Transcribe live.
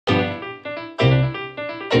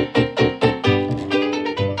Hello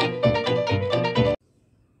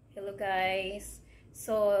guys!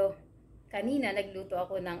 So, kanina nagluto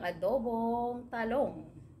ako ng adobong talong.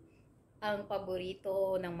 Ang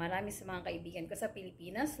paborito ng marami sa mga kaibigan ko sa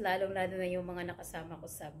Pilipinas, lalong-lalo na yung mga nakasama ko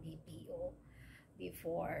sa BPO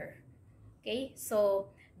before. Okay? So,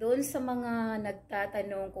 doon sa mga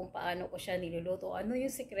nagtatanong kung paano ko siya niluluto, ano yung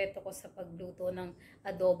sikreto ko sa pagluto ng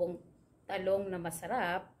adobong talong na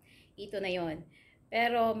masarap, ito na yon.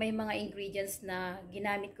 Pero may mga ingredients na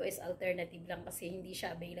ginamit ko is alternative lang kasi hindi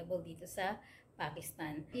siya available dito sa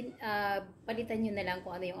Pakistan. Palitan nyo na lang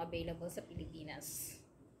kung ano yung available sa Pilipinas.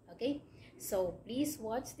 Okay? So, please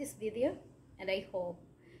watch this video and I hope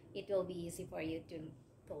it will be easy for you to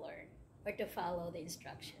learn or to follow the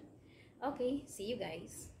instruction. Okay, see you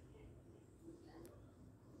guys.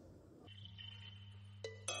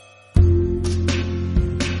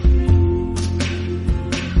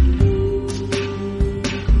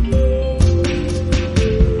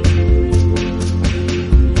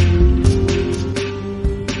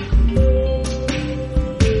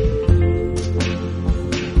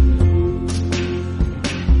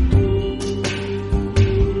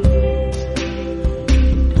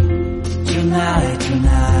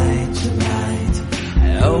 Tonight,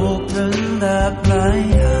 I opened up my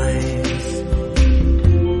eyes.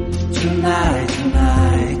 Tonight,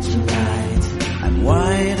 I'm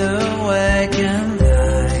wide awake and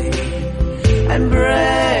I'm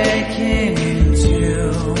breaking into.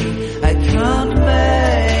 I can't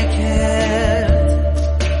make it.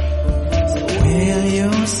 So will you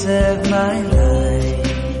save my life?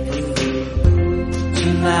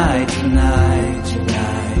 Tonight,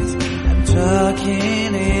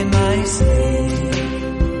 talking in my sleep,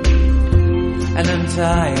 and I'm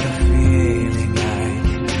tired of feeling like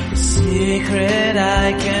a secret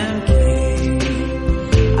I can keep.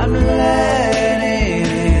 I'm letting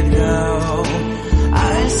it go,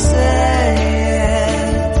 I say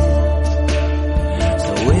it.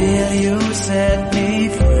 So will you set me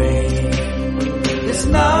free? There's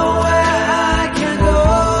nowhere I can go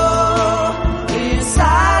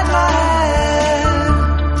inside my head.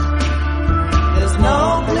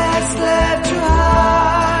 Left to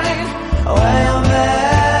hide away your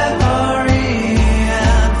memory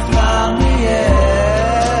and found me in.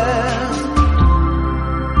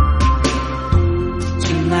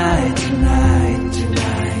 Tonight,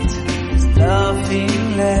 there's nothing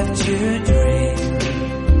left to dream.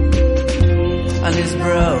 And this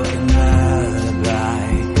broken lullaby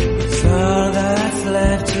is all that's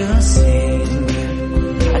left to sing.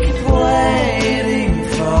 I keep waiting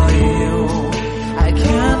for you, I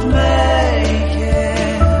can't make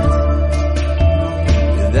it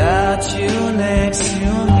without you next to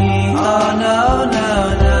me. Oh no, no,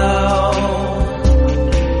 no.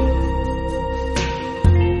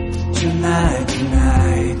 Tonight,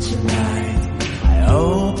 I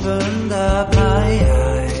opened up my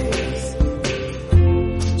eyes.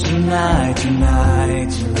 Tonight,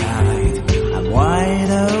 I'm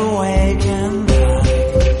wide awake and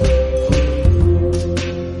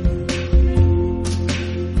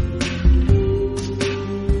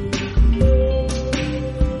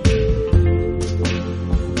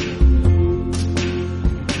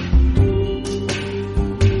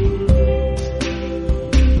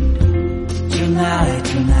Tonight,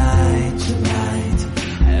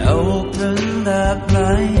 I opened up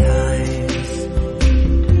my eyes.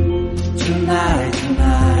 Tonight,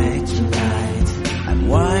 I'm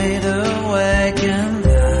wide awake and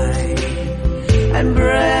I'm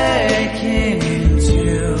breaking into.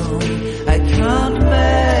 I can't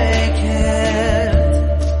make it.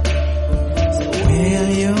 So will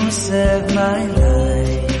you save my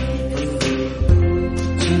life?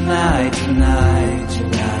 Tonight,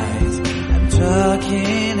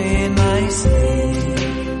 talking in my sleep,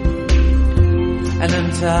 and I'm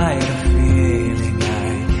tired of feeling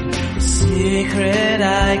like a secret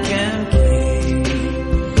I can keep.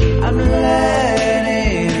 I'm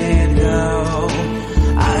letting it go,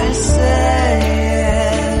 I say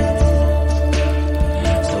it.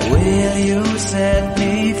 So will you set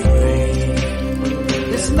me free?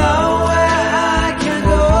 There's nowhere I can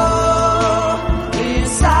go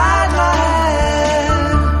inside my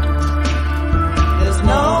head. There's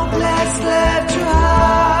no place left to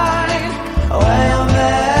hide away your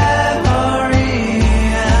memory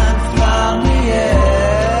and found me in.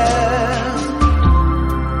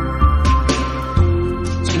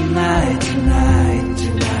 Tonight,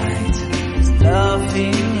 there's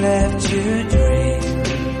nothing left to dream.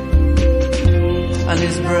 And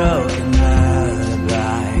this broken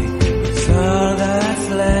lullaby is all that's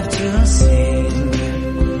left to sing.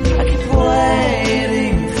 I keep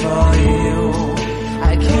waiting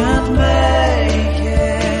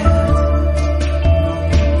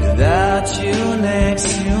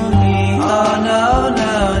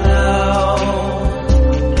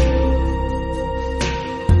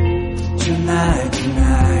Tonight,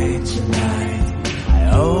 tonight, tonight,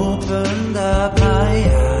 I opened up my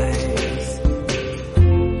eyes.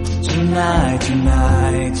 Tonight,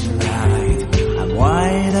 tonight, tonight, I'm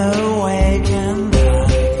wide awake and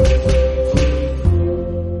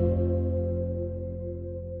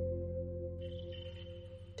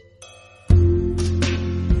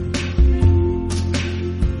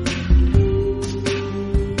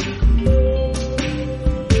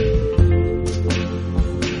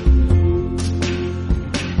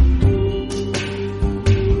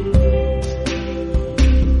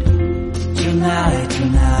tonight,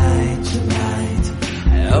 tonight, tonight,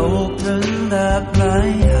 I opened up my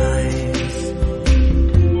eyes.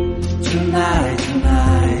 Tonight,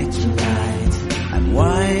 tonight, tonight, I'm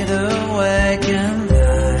wide awake and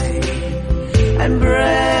I'm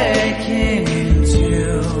breaking in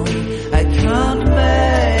two. I can't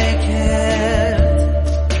make it.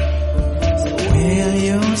 So will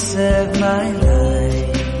you save my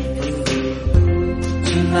life?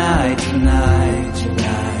 Tonight, tonight,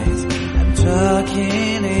 tonight, I'm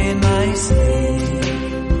talking in my sleep,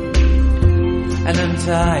 and I'm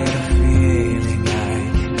tired of feeling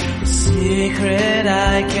like a secret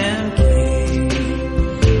I can keep.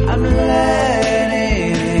 I'm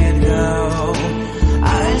letting it go,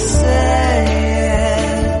 I say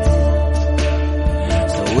it.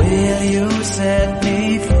 So will you set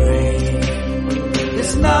me free?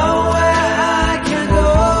 There's nowhere I can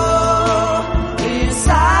go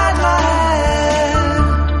inside my head.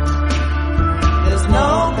 There's no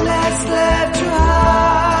place left to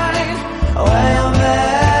hide where your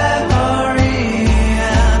memory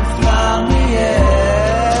and found me in.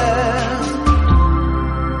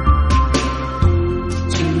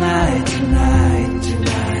 Tonight, tonight,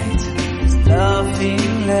 tonight, there's nothing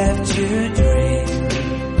left to dream.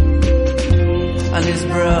 And this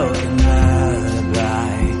broken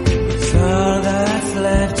alibi is all that's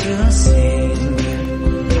left to see.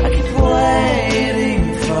 I keep waiting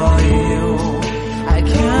for you, I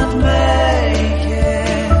can't make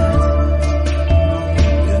it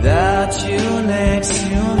without you